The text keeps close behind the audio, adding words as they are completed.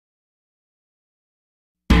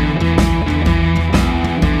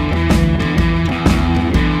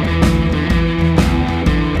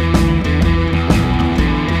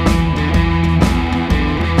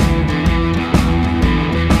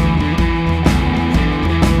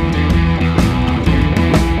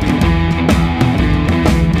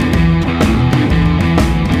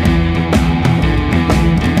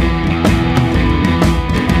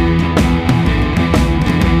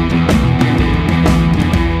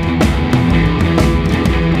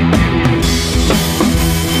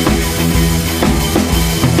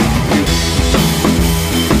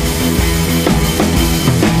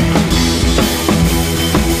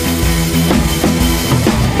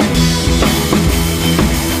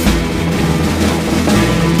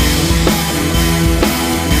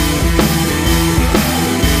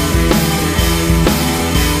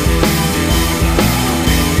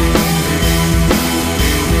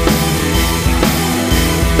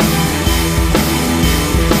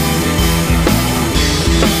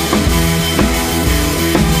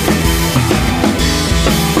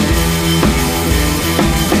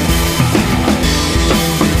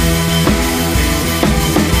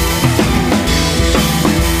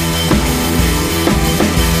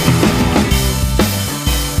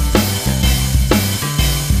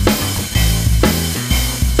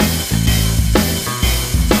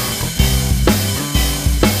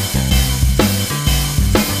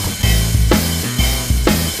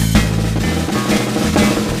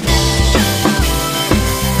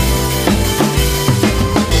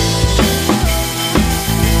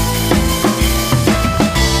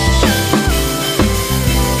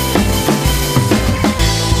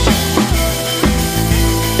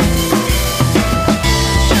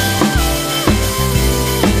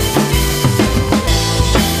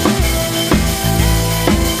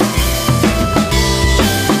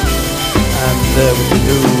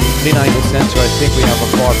Clean angle sensor, I think we have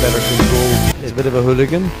a far better control. It's a bit of a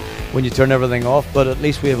hooligan when you turn everything off, but at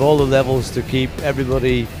least we have all the levels to keep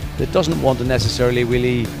everybody that doesn't want to necessarily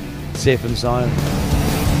wheelie safe and sound.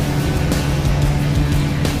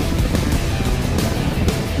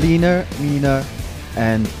 Leaner, meaner,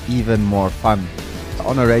 and even more fun.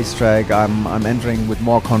 On a racetrack, I'm entering with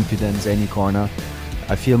more confidence any corner.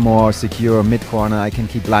 I feel more secure mid-corner, I can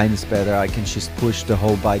keep lines better, I can just push the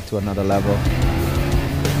whole bike to another level.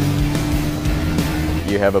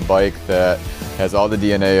 You have a bike that has all the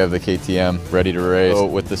DNA of the KTM ready to race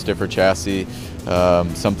with the stiffer chassis,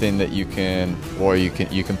 something that you can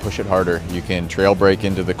push it harder. You can trail brake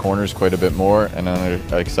into the corners quite a bit more, and on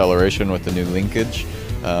acceleration with the new linkage,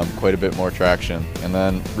 quite a bit more traction. And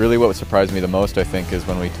then really what surprised me the most, I think, is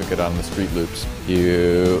when we took it on the street loops.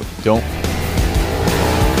 You don't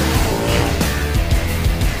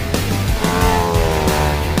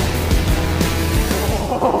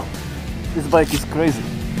This bike is crazy.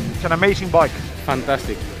 It's an amazing bike.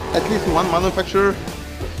 Fantastic. At least one manufacturer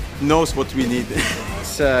knows what we need.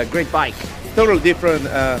 It's a great bike. Totally different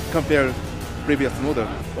compared to previous model.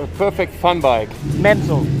 A perfect fun bike. It's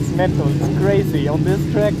mental, it's crazy. On this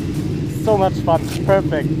track, so much fun, it's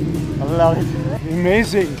perfect. I love it.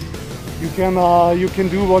 Amazing. You can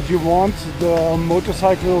do what you want. The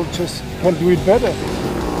motorcycle just can do it better.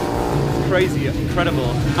 Crazy, incredible,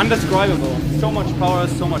 undescribable. So much power,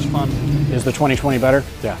 so much fun. Is the 2020 better?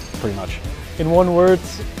 Yeah, pretty much. In one word,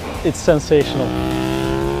 it's sensational.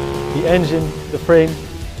 The engine, the frame,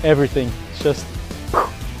 everything. It's just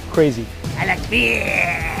crazy. I like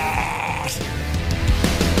beer!